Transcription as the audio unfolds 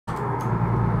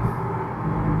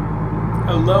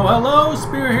Hello, hello,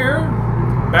 Spear here.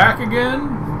 Back again.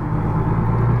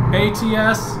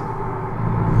 ATS,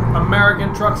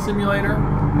 American Truck Simulator.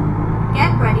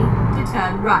 Get ready to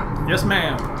turn right. Yes,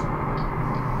 ma'am.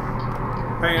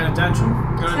 Paying attention?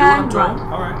 Gonna do what I'm told?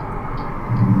 Alright.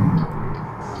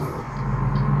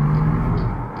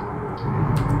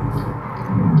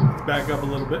 Back up a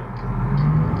little bit.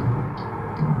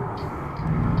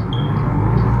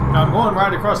 Now I'm going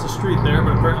right across the street there,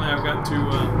 but apparently I've got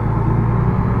to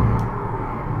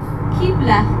keep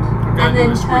left and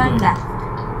then turn left.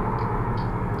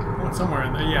 Going somewhere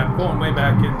in there. Yeah, I'm going way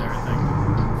back in there, I think.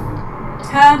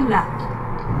 Turn left.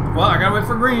 Well, I gotta wait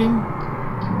for green.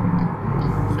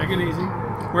 Take it easy.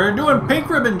 We're doing pink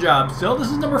ribbon jobs still.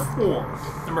 This is number 4.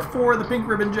 Number 4 of the pink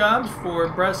ribbon jobs for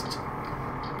breast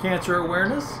cancer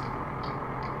awareness.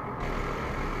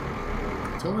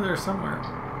 It's over there somewhere.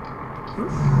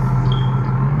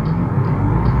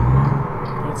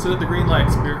 Don't sit at the green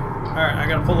light, Spear. Alright, I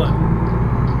gotta pull in.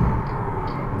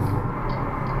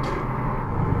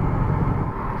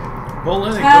 Pull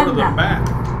in and go to the back.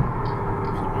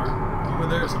 Somewhere. Over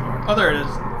there somewhere. Oh, there it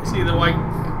is. You see the white...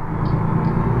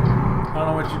 I don't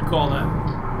know what you'd call that.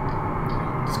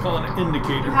 Just call it an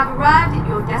indicator. You have arrived at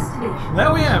your destination.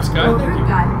 That we have, Sky. Your Thank you. route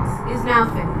guidance is now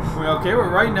finished. Okay, we're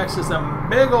right next to some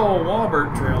big old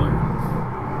Walbert trailer.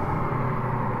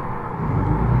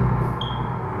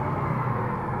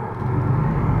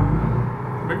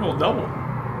 Big old double.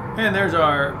 And there's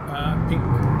our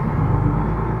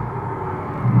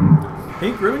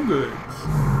pink ribbon goods.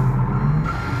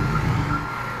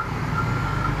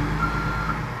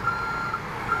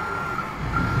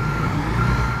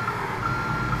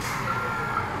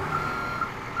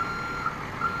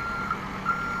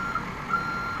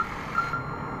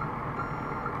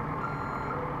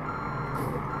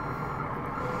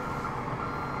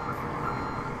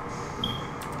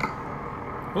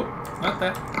 Oh, not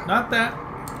that. Not that.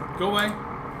 Go away.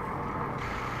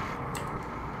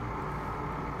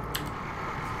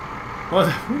 Well,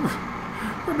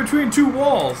 we're between 2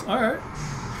 walls. Alright.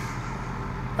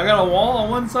 I got a wall on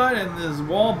one side and this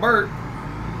Walbert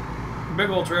big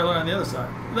old trailer on the other side.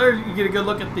 There you get a good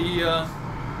look at the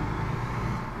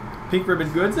pink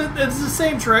ribbon goods. It's the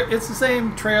same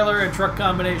trailer and truck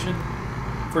combination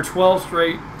for 12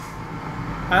 straight.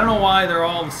 I don't know why they're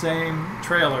all the same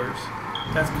trailers.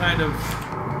 That's kind of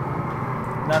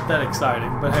not that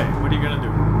exciting, but hey, what are you gonna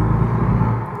do?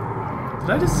 Did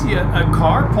I just see a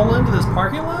car pull into this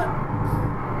parking lot?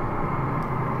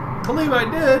 I believe I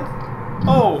did.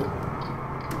 Oh,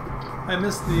 I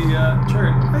missed the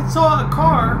turn. I saw a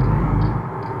car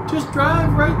just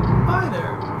drive right by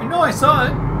there. I know I saw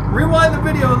it. Rewind the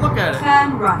video and look at it.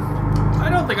 Turn right. I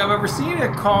don't think I've ever seen a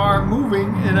car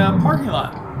moving in a parking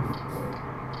lot.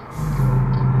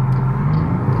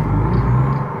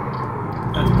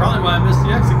 That's probably why I missed the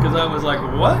exit, because I was like,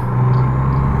 what?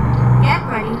 Get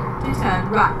ready to turn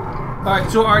right.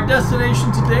 Alright, so our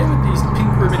destination today with these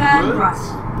pink ribbon goods. Right.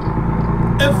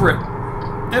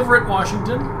 Everett,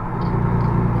 Washington.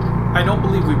 I don't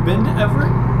believe we've been to Everett.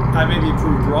 I may be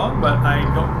proved wrong, but I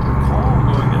don't recall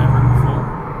going to Everett before.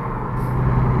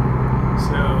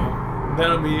 So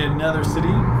that'll be another city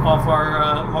off our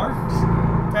marks.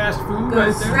 Fast food Go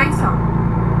right there. Straight on.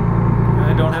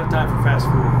 I don't have time for fast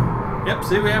food. Yep,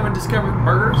 see, we haven't discovered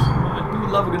burgers. Well, I do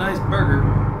love a nice burger.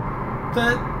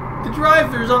 The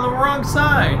drive-thru's on the wrong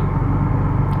side.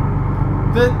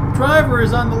 The driver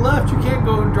is on the left. You can't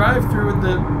go drive-through with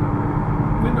the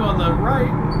window on the right.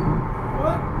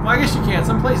 What? Well, I guess you can.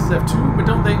 Some places have 2, but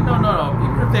don't they? No.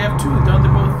 Even if they have 2, don't they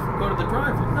both go to the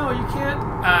drive-through? No, you can't.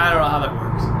 I don't know how that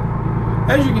works.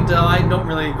 As you can tell, I don't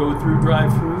really go through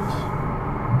drive-throughs.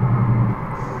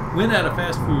 When at a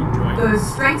fast food joint. Go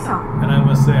straight on. And I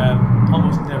must say I'm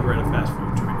almost never at a fast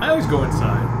food joint. I always go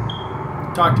inside.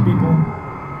 Talk to people.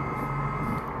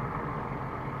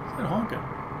 Is that honking?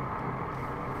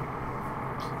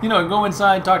 You know, go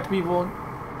inside, talk to people.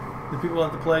 The people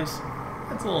at the place.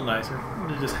 That's a little nicer.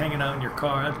 Than just hanging out in your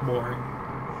car. That's boring.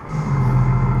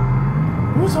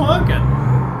 Who's honking?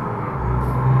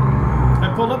 I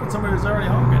pulled up and somebody was already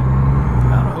honking.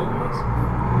 I don't know who it was.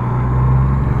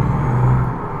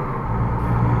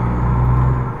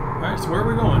 Alright, so where are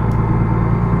we going?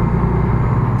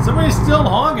 Somebody's still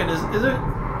honking. Is it?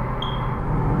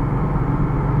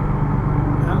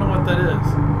 I don't know what that is.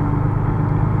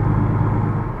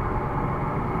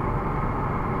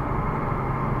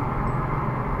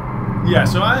 Yeah,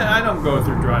 so I don't go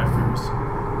through drive-thrus.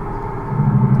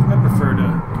 I prefer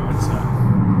to go inside.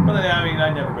 But I mean,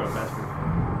 I never go to fast food.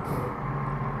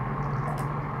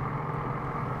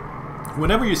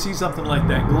 Whenever you see something like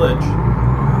that glitch,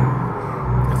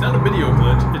 It's not a video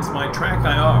glitch, it's my track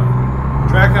IR.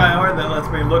 Track IR that lets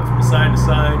me look from side to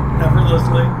side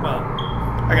effortlessly. Well,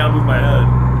 I gotta move my head.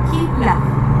 Keep left.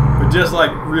 But just like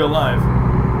real life.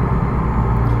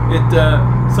 It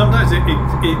sometimes it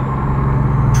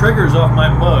triggers off my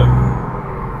mug.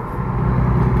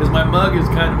 Because my mug is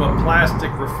kind of a plastic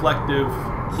reflective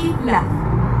Keep left.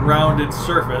 rounded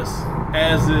surface,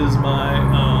 as is my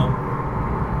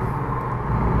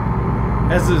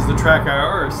as is the track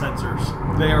IR sensors.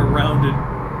 They are rounded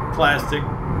plastic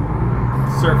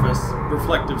surface,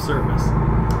 reflective surface.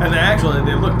 And actually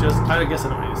they look just, I guess I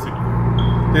don't need a signal.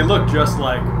 They look just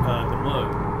like the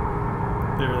mug.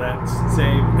 They're that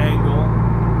same angle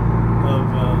of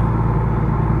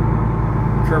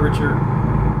curvature.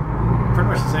 Pretty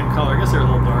much the same color. I guess they're a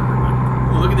little darker, but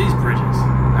ooh, look at these bridges.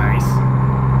 Nice.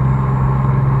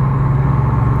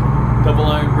 Double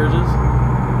iron bridges.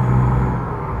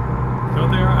 Is that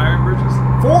what they are? Iron bridges?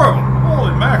 4 of them!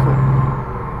 Holy mackerel!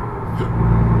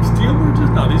 Steel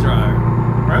bridges? No, these are iron.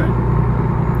 Right?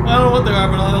 Well, I don't know what they are,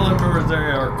 but all I remember is they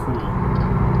are cool.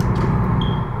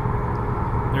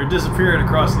 They're disappearing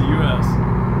across the U.S.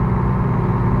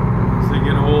 As they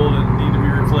get old and need to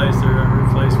be replaced, they're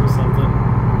replaced with something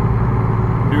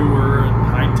newer and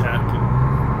high-tech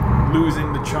and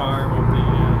losing the charm of the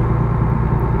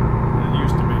that it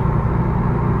used to be.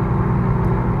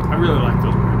 I really like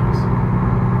those bridges.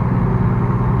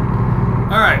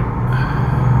 Alright.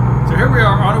 So here we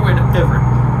are on our way to Everett.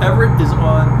 Everett is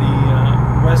on the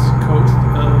west coast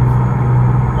of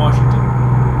Washington.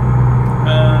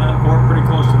 Or pretty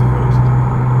close to the coast.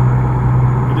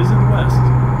 It is in the west.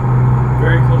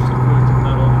 Very close to the coast, if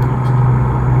not on the coast.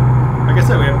 Like I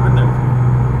said, we haven't been there before.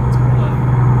 What's going on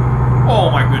here?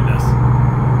 Oh my goodness.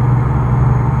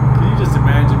 Can you just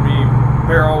imagine me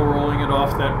barrel rolling it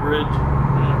off that bridge?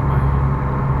 Oh my.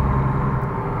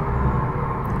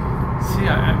 See,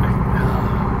 I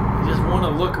just want to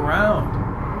look around.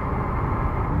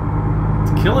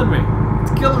 It's killing me.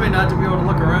 It's killing me not to be able to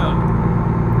look around.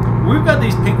 We've got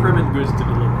these pink ribbon goods to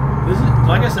deliver. This is,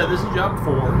 like I said, this is job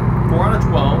 4. 4 out of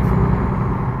 12.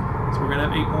 So we're going to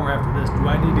have 8 more after this. Do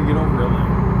I need to get over a lane?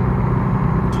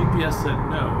 GPS said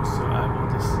no, so I will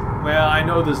just... Well, I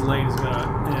know this lane is going to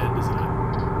end, isn't it?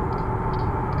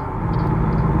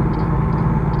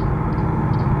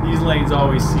 These lanes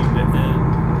always seem to end.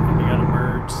 And you got to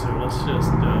merge, so let's just...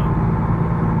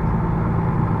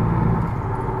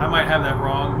 I might have that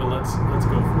wrong, but let's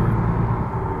go for it.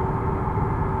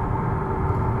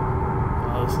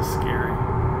 This is scary.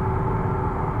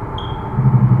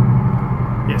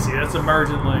 Yeah, see, that's a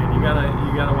merging lane. You gotta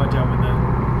watch out when the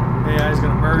AI is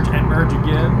gonna merge and merge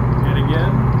again and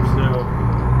again. So,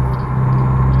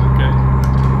 okay.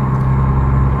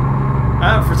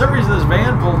 For some reason, this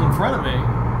van pulled in front of me.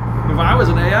 If I was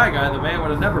an AI guy, the van would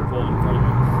have never pulled in front of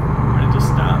me, and it just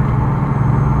stopped.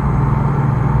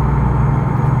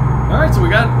 All right, so we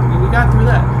got through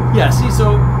that. Yeah, see,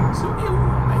 so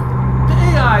the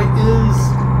AI is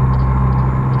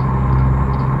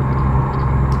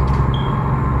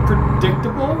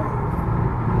predictable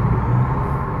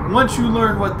once you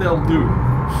learn what they'll do.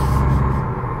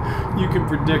 You can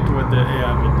predict what the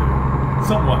AI will do,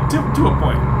 somewhat, to a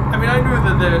point. I mean, I knew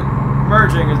that the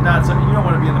merging is not something you don't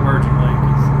want to be in the merging lane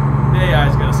because the AI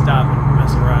is going to stop and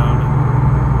mess around,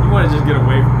 and you want to just get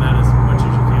away from that as much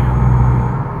as you can.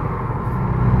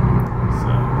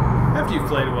 So after you've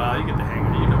played a while, you get the hang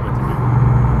of it. You know what to do.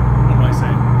 What am I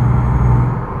saying?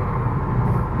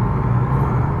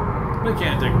 But it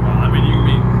can't take a while. I mean, you can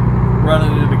be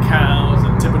running into cows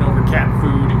and tipping over cat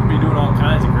food. You can be doing all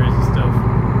kinds of crazy stuff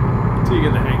until you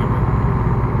get the hang of it.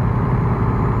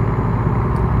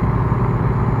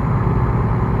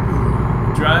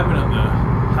 Driving on the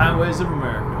highways of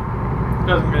America.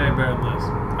 Doesn't get any better than this.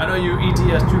 I know you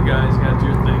ETS2 guys got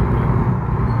your thing, but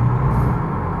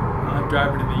I like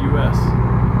driving in the U.S.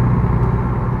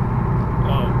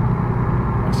 Oh,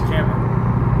 watch the camera.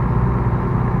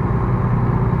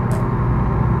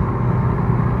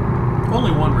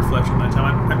 Only one reflection that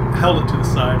time. I held it to the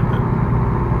side a bit.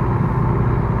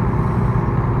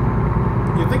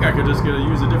 You'd think I could just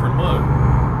use a different mug.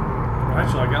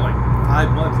 Actually, I got like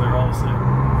 5 mugs that are all the same.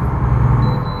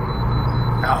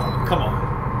 Oh, come on.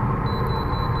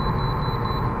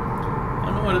 I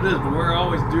don't know what it is, but we're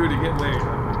always due to get laid,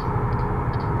 aren't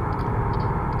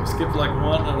we? We skipped like 1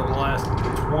 out of the last 20.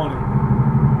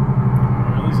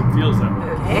 Or at least it feels that way.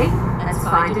 Okay, let's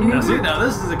find a new Now, see, route. now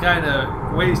this is the kind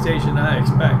of way station I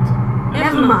expect.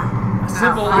 Never mind. A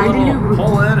simple I'll find a new little route.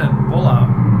 pull in and pull out.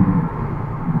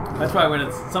 That's why when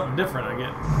it's something different, I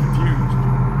get confused.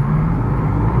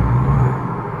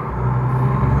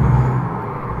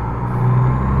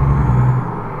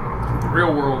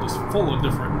 full of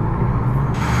different.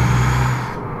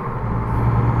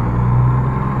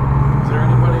 Is there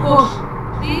anybody? Caution.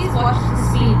 Please watch the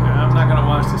speed limit. Yeah, I'm not gonna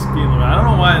watch the speed limit. I don't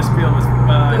know why the speed limit.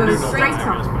 I do know straight why,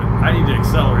 I guess, on. but I need to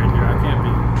accelerate here. I can't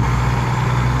be.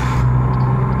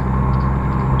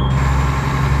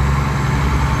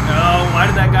 No, why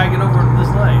did that guy get over into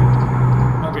this lane?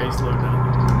 Okay, he slowed down.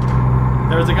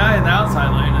 There was a guy in the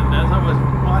outside lane, and as I was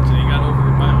watching, he got over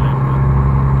in my lane, but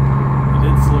he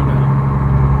did slow down.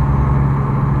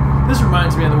 This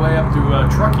reminds me of the way up to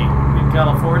Truckee in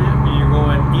California, when you're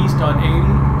going east on 80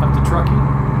 up to Truckee.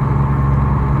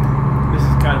 This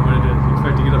is kind of what it is. You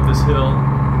expect to get up this hill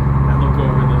and look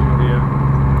over, and there's going to be a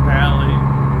valley,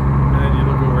 and then you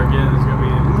look over again, there's going to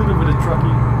be a little bit of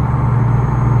Truckee.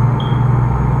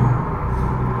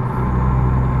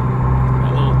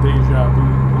 A little deja vu.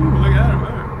 Ooh, look at that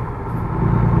over there.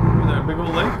 Is that a big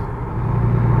old lake?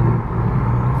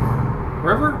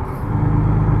 River?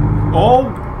 Oh!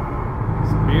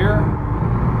 Spear.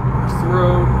 Watch the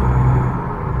road.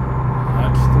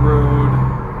 Watch the road.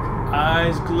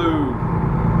 Eyes glued.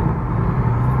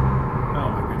 Oh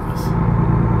my goodness.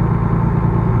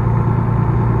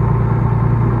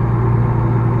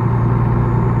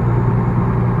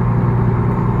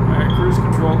 Alright, cruise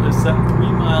control is set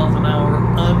 3 miles an hour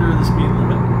under the speed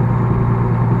limit.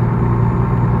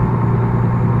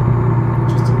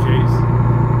 Just in case.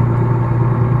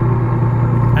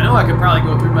 I know I could probably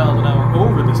go 3 miles an hour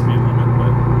over the speed limit,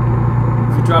 but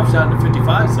if it drops down to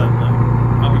 55 suddenly,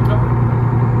 I'll be covered.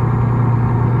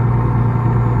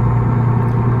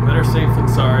 Better safe than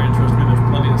sorry, and trust me, there's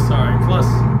plenty of sorry. Plus,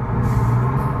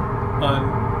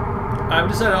 I've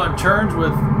decided on turns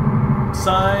with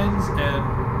signs and,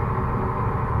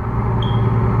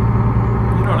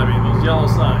 you know what I mean, those yellow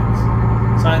signs.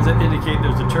 Signs that indicate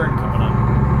there's a turn coming up.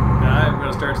 And I'm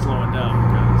going to start slowing down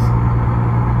because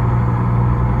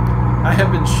I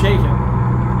have been shaken,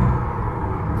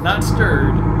 not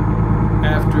stirred,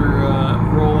 after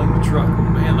rolling the truck.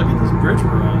 Man, look at this bridge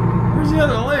we're on. Where's the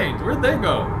other lanes? Where'd they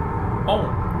go? Oh,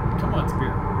 come on,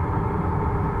 Spear.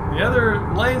 The other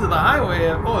lanes of the highway,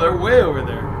 oh, they're way over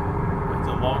there. That's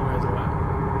a long ways away.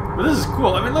 But this is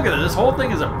cool. I mean, look at this. This whole thing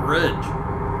is a bridge.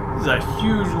 This is a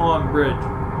huge, long bridge.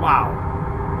 Wow.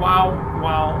 Wow,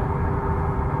 wow.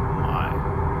 My.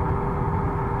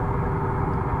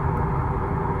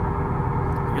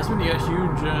 I guess when you got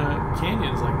huge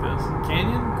canyons like this.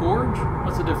 Canyon? Gorge?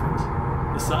 What's the difference?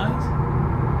 The size?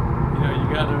 You know, you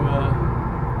got to...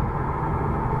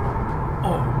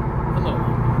 Oh, hello.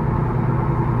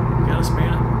 You gotta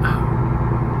span it. Ow.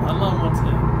 Let alone once in.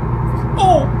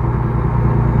 Oh!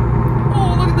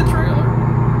 Oh, look at the trailer.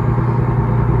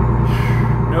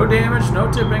 No damage, no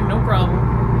tipping, no problem.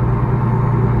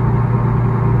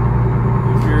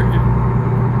 If you're...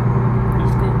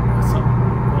 just go... something.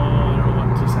 Oh, I don't know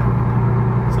what just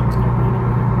happened. Something's going on over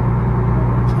there.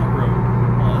 What's that road?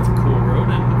 Oh, that's a cool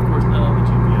road, and of course not on the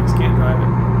GPS. Can't drive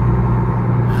it.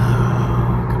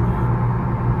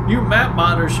 You map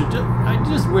monitors should just, I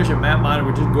just wish a map monitor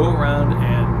would just go around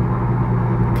and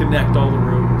connect all the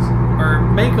roads. Or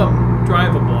make them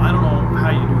drivable. I don't know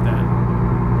how you do that.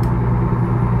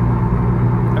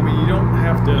 I mean, you don't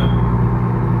have to,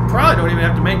 probably don't even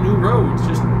have to make new roads.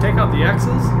 Just take out the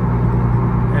X's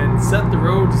and set the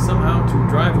roads somehow to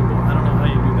drivable. I don't know how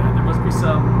you do that. There must be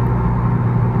some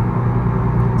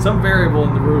variable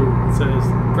in the road that says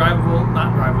drivable,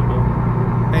 not drivable.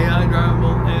 AI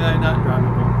drivable, AI not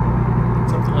drivable.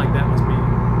 Something like that must be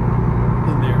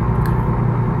in there. Okay.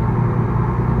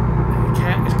 The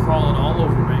cat is crawling all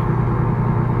over me.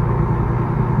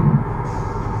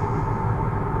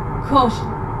 Caution.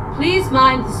 Please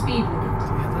mind the speed limit.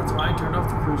 Yeah, that's why I turned off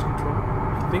the cruise control.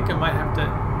 I think I might have to...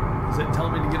 Is it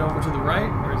telling me to get over to the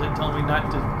right? Or is it telling me not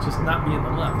to just not be in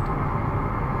the left?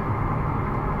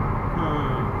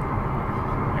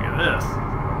 Look at this.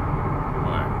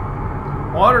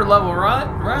 Water level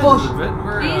rises a bit.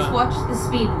 Please watch the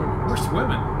speed limit. We're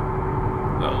swimming.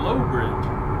 The low bridge.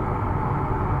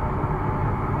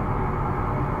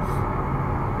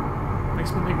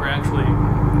 Makes me think we're actually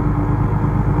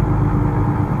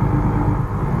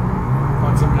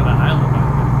on some kind of island out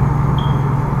there.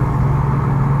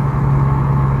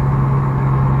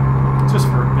 Just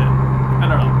for a bit. I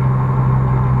don't know.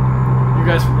 You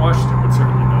guys from Washington would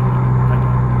certainly know, but I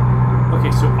don't.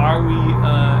 Okay, so are we...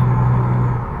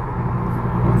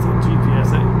 what's that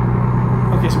GPS?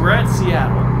 Okay, so we're at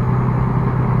Seattle.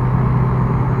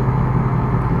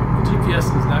 The GPS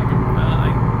is not giving me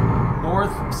like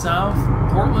north, south,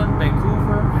 Portland,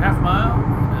 Vancouver, half mile.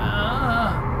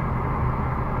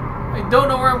 I don't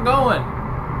know where I'm going.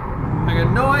 I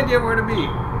got no idea where to be.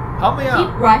 Help me out.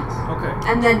 Keep right. Okay.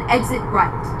 And then exit right.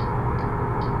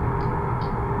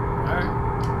 Alright.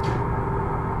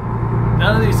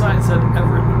 None of these signs said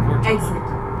Everett, unfortunately. Exit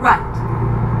right.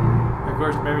 Of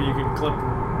course, maybe you can clip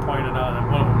point it out, and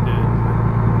one of them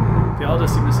did. They all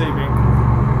just seem to say Vancouver.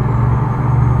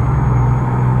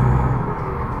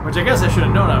 Which I guess I should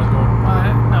have known I was going.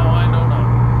 No, I don't know.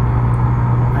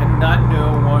 I do not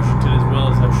know Washington as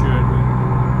well as I should.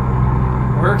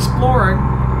 We're exploring.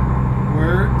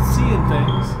 We're seeing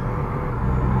things.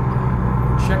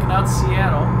 Checking out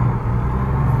Seattle.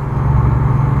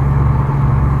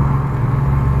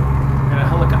 And a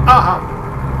helicopter. Aha!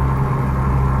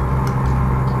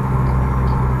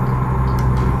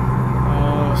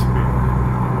 Oh, speed.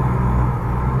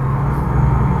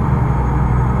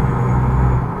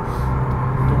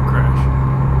 Don't crash.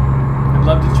 I'd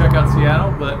love to check out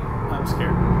Seattle, but I'm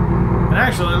scared. And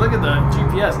actually, look at the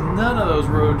GPS. None of those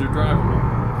roads are drivable.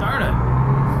 Darn it.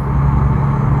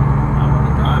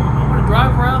 I want to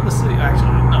drive around the city.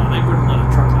 Actually, no, they wouldn't let a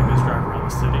truck like this drive around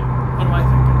the city. What am I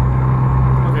thinking?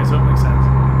 Okay, so it makes sense.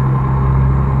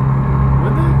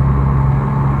 Would they?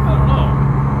 I don't know.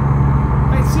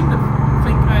 I seem to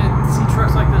think I see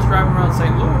trucks like this driving around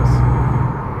St. Louis.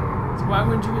 So why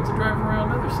wouldn't you get to drive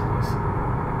around other cities?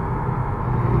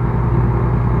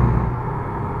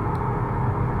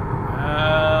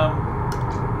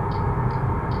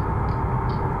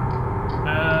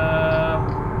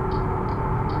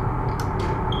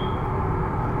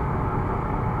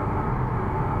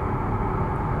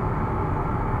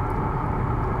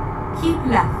 Keep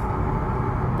left.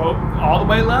 All the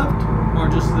way left? Or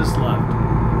just this left?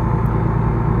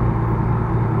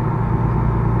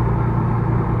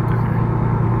 Okay.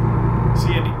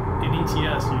 See, in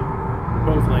ETS,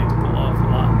 both lanes pull off a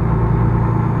lot.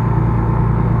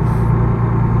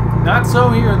 Not so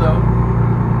here, though.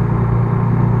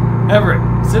 Everett,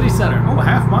 city center. Oh, a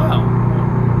half mile.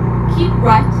 Keep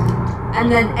right,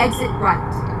 and then exit right.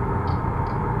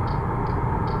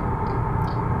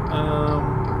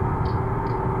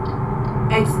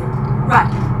 Exit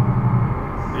right.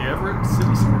 The Everett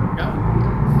city center. Got it.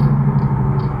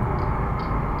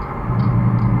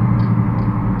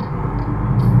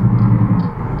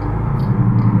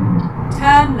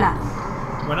 Turn left.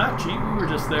 We're not cheap. We were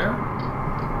just there.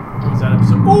 What was that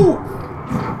episode? Ooh!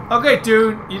 Okay,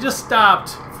 dude. You just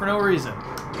stopped for no reason.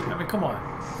 I mean, come on.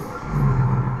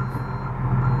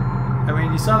 I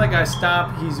mean, you saw that guy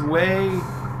stop. He's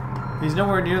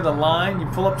nowhere near the line. You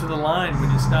pull up to the line when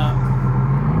you stop.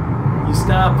 You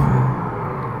stop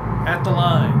at the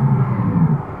line.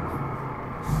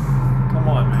 Come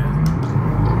on, man.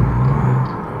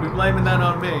 Don't be blaming that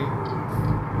on me.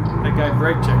 That guy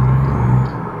brake checked me.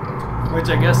 Which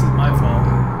I guess is my fault.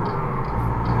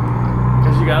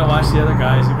 Because you gotta watch the other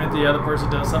guys. Even if the other person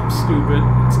does something stupid,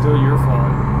 it's still your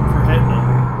fault for hitting them.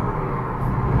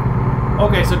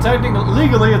 Okay, so technically,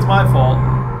 legally, it's my fault.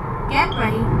 Get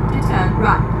ready to turn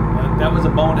right. That was a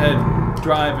bonehead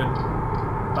driving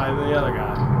by the other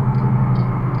guy.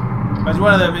 It was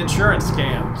one of them insurance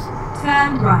scams.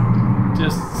 Turn right.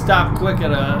 Just stop quick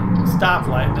at a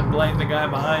stoplight and then blame the guy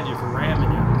behind you for ramming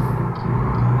you.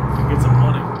 And get some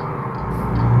money.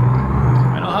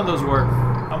 I know how those work.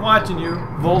 I'm watching you,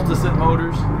 Voltison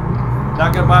Motors.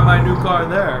 Not gonna buy my new car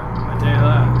there. I tell you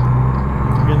that.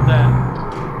 Forget that.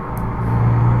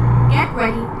 Get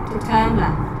ready to turn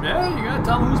left. Yeah, you gotta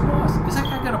tell them who's boss. Is that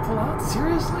guy gonna pull out?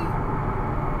 Seriously?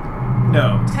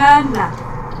 No. Turn left.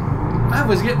 I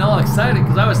was getting all excited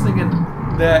because I was thinking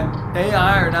that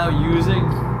AI are now using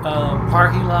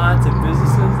parking lots and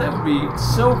businesses. That would be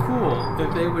so cool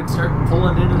if they would start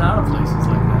pulling in and out of places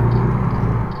like that.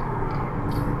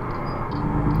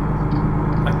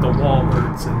 Like the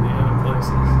Walmarts and the other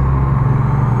places.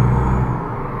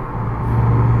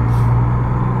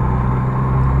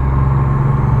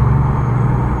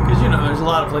 Because, you know, there's a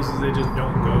lot of places they just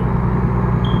don't go.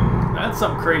 That's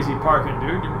some crazy parking,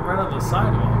 dude. You're right on the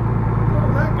sidewalk.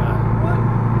 Oh, that guy. What?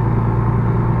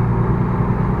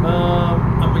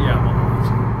 Yeah, I'm on the left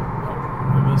side. Oh,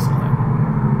 I missed the lane.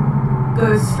 Go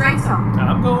straight on.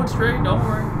 I'm going straight, don't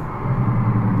worry.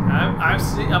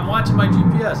 I'm watching my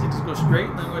GPS. It just goes straight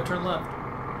and then I'm going to turn left.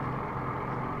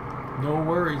 No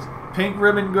worries. Pink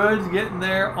Ribbon Goods getting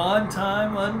there on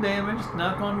time, undamaged,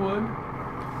 knock on wood.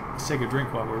 Let's take a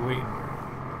drink while we're waiting.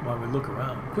 While we look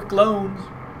around. Quick loans.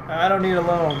 I don't need a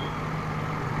loan.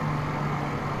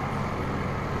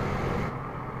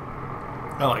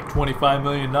 I like $25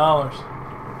 million.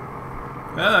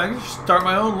 Yeah, I can just start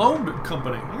my own loan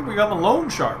company. I can become a loan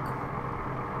shark.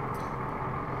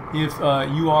 If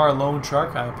you are a loan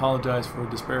shark, I apologize for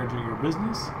disparaging your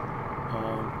business.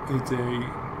 It's a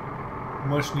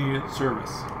Much needed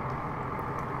service.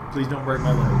 Please don't break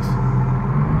my legs.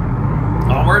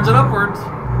 Onwards and upwards.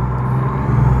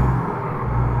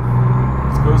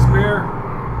 Let's go, Spear.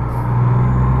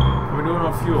 What are we doing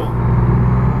on fuel?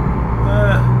 A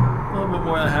little bit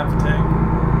more than half a tank.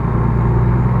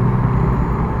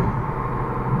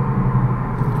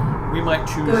 We might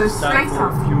choose to stop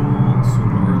for fuel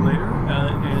sooner or later,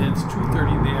 and it's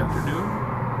 2:30 in the afternoon.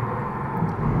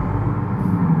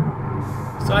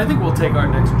 So I think we'll take our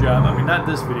next job. I mean, not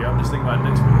this video. I'm just thinking about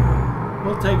next video.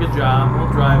 We'll take a job. We'll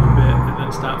drive a bit, and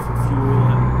then stop for fuel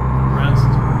and rest.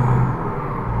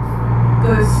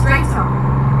 Go straight on.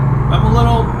 I'm a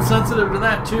little sensitive to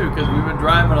that too, because we've been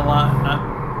driving a lot and not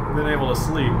been able to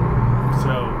sleep.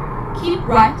 So keep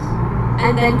right,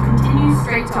 and then continue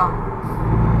straight on.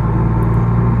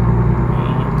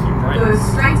 Keep right. Go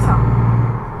straight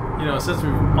on. You know, since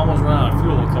we've almost run out of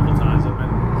fuel a couple times, I've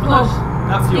been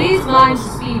not fuel. Please mind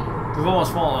speed. We've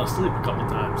almost fallen asleep a couple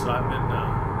times, so I've been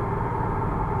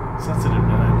sensitive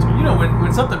to that too. You know,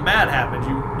 when something bad happens,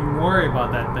 you worry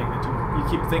about that thing that you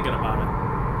keep thinking about it.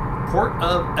 Port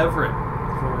of Everett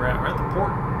is where we're at. We're at the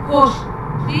port. Push.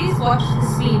 Please watch the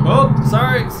speed. Oh,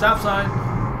 sorry. Stop sign.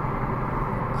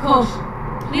 Push.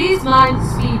 Please mind the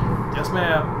speed. Yes,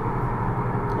 ma'am.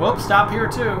 Whoops, stop here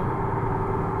too.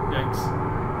 Yikes.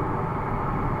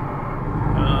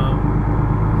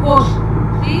 Push.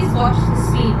 Please watch the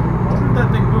speed. I wonder if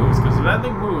that thing moves, because if that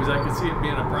thing moves, I can see it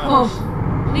being a problem. Push.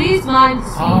 Please mind the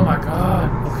speed. Oh my god.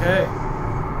 Okay.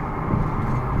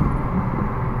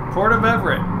 Port of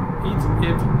Everett.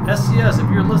 If SCS, if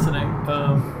you're listening,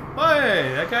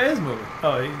 hey, that guy is moving.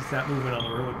 Oh, he's not moving on the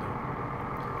road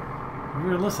though. If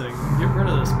you're listening, get rid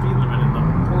of the speed limit in the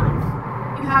port of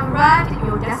You have arrived at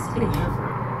your destination.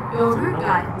 Everett. Your route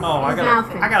guidance Oh, is now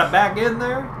finished. I gotta back in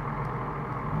there?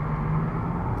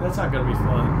 That's not gonna be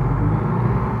fun.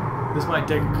 This might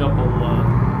take a couple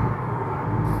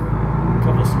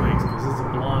swings because it's a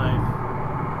blind.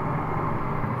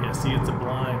 Yeah, see, it's a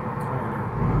blind corner.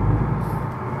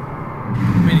 I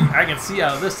mean, I can see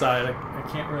out of this side. I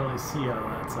can't really see out of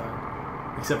that side,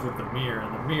 except with the mirror,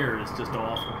 and the mirror is just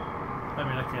awful. I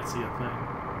mean, I can't see a thing.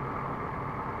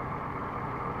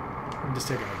 I'm just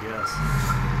taking a guess.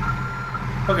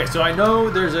 Okay, so I know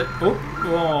there's a...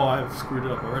 Oh, I've screwed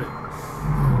it up already.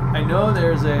 I know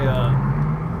there's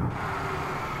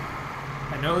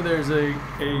a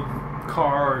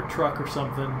car or truck or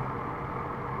something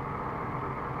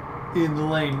in the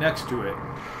lane next to it.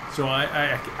 So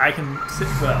I can sit...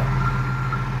 Well,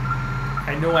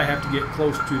 I know I have to get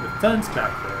close to the fence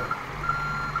back there.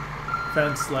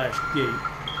 Fence/gate.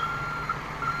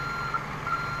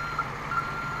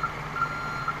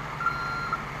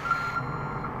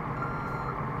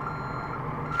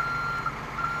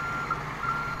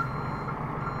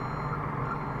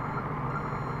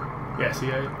 Yeah,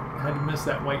 see, I had to miss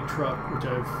that white truck, which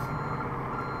I've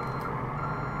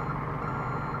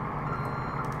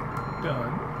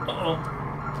done. Uh-oh.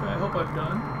 I hope I've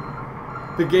done.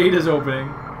 The gate is opening.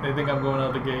 They think I'm going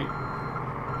out the gate.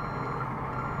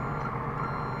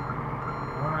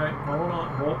 Alright, hold on.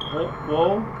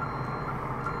 Whoa.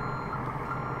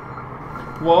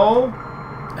 Whoa.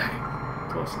 Dang,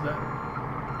 close to that.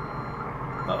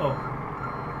 Uh-oh.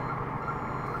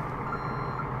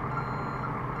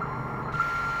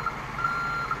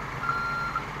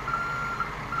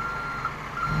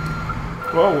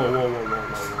 Whoa.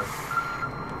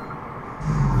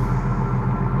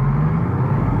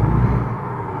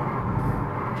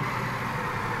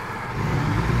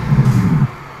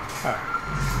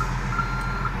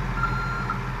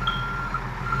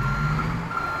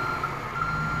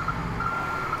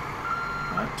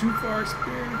 Not too far,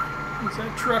 Spear. Is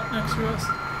that truck next to us?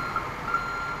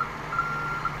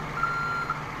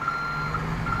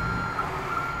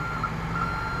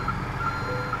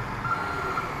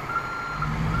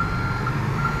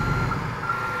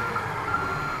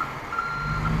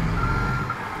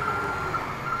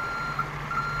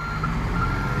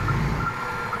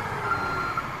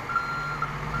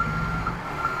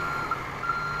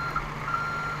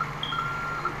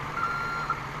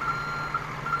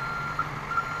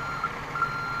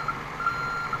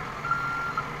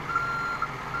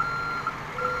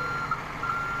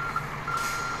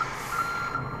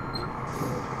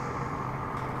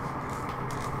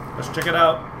 Let's check it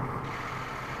out.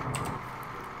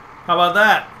 How about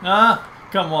that? Huh?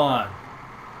 Come on.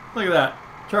 Look at that.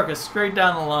 Truck is straight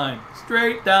down the line.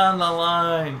 Straight down the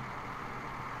line.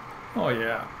 Oh,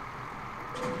 yeah.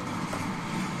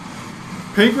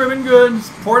 Pink Ribbon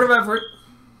Goods, Port of Everett.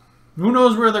 Who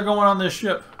knows where they're going on this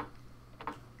ship?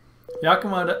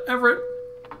 Yakima to Everett,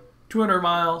 200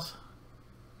 miles,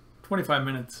 25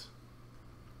 minutes.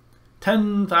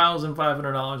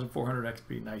 $10,500 and 400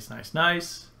 XP. Nice, nice,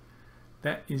 nice.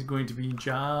 That is going to be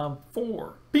job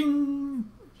 4. Bing!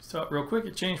 So real quick,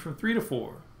 it changed from 3 to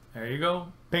 4. There you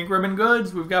go. Pink ribbon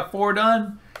goods. We've got 4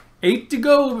 done. 8 to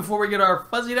go before we get our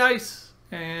fuzzy dice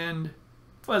and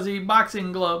fuzzy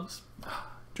boxing gloves.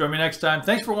 Join me next time.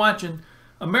 Thanks for watching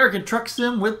American Truck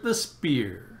Sim with the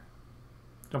Spear.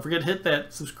 Don't forget to hit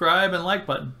that subscribe and like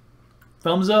button.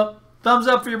 Thumbs up. Thumbs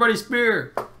up for your buddy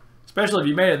Spear. Especially if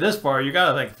you made it this far, you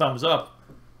gotta think thumbs up.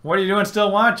 What are you doing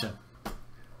still watching?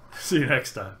 See you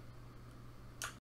next time.